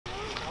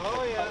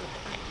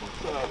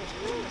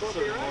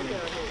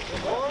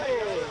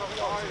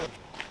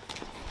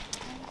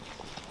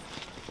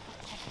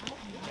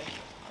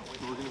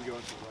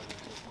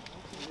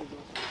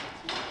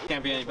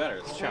Can't be any better.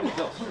 It's Chapel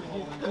Hills.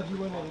 Did you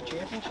win any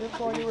championships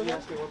while you were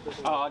there?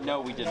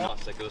 No, we did not.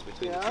 That goes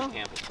between the two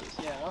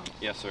campuses. Yeah.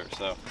 Yes, sir.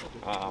 So,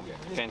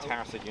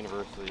 fantastic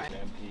university.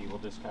 MP will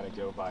just kind of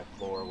go by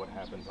floor, what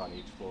happens on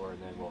each floor,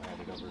 and then we'll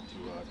hand it over to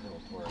Colonel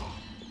Torres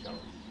to cover.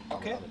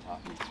 Okay. On the top.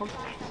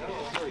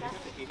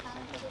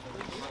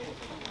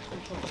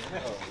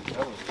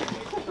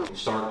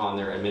 Start on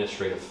their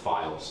administrative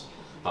files.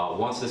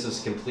 Once this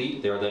is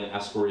complete, they are then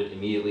escorted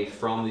immediately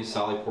from the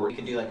Sallyport. We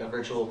could do like a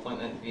virtual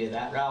appointment via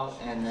that route,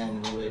 and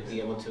then we would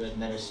be able to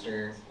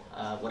administer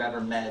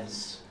whatever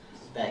meds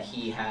that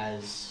he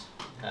has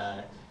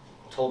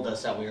told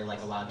us that we are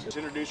like allowed to. Just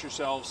introduce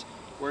yourselves,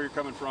 where you're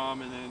coming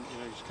from, and then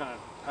just kind of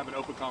have an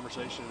open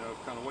conversation of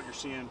kind of what you're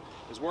seeing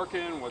is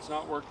working, what's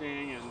not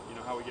working, and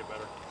how we get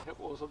better. We have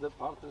also the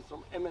partners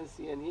from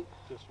MNCNE,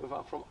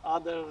 from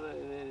other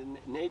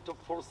NATO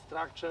force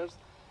structures,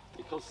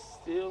 because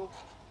still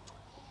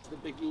the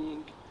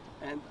beginning,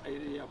 and I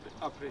really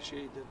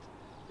appreciate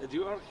that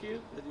you are here,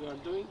 that you are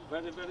doing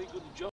very, very good job.